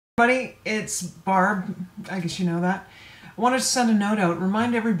Buddy, it's Barb. I guess you know that. I wanted to send a note out,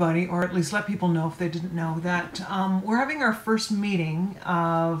 remind everybody, or at least let people know if they didn't know, that we're having our first meeting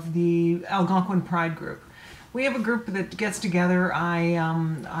of the Algonquin Pride Group. We have a group that gets together.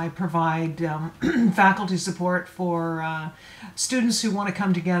 I provide faculty support for students who want to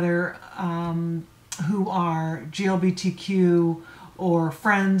come together who are GLBTQ or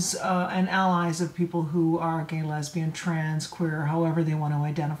friends and allies of people who are gay, lesbian, trans, queer, however they want to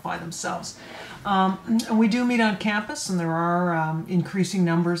identify themselves. And we do meet on campus, and there are increasing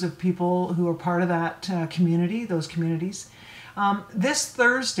numbers of people who are part of that community, those communities. This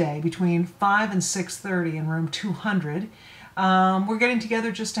Thursday between 5 and 6:30 in room 200, we're getting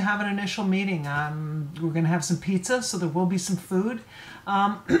together just to have an initial meeting. We're going to have some pizza, so there will be some food.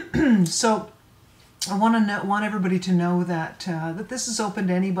 So I want everybody to know that that this is open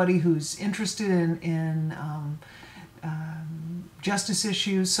to anybody who's interested in justice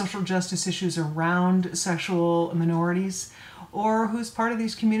issues, social justice issues around sexual minorities, or who's part of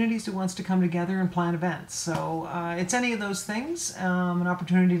these communities who wants to come together and plan events. So it's any of those things, an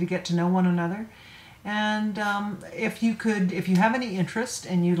opportunity to get to know one another. And if you have any interest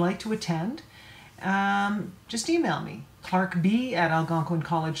and you'd like to attend, just email me,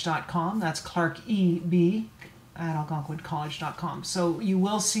 clarkb@algonquincollege.com. That's clarkeb@algonquincollege.com. So you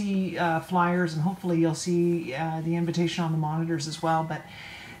will see flyers, and hopefully you'll see the invitation on the monitors as well. But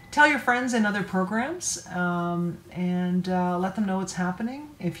tell your friends in other programs and let them know what's happening.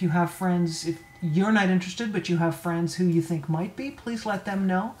 If you have friends, if you're not interested but you have friends who you think might be, please let them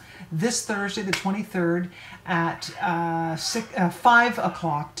know. This Thursday, the 23rd, at 5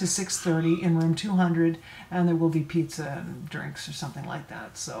 o'clock to 6:30 in room 200, and there will be pizza and drinks or something like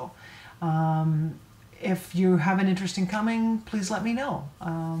that. So if you have an interest in coming, please let me know.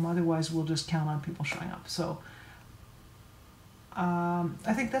 Otherwise, we'll just count on people showing up. So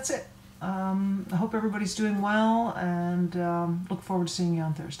I think that's it. I hope everybody's doing well, and look forward to seeing you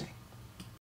on Thursday.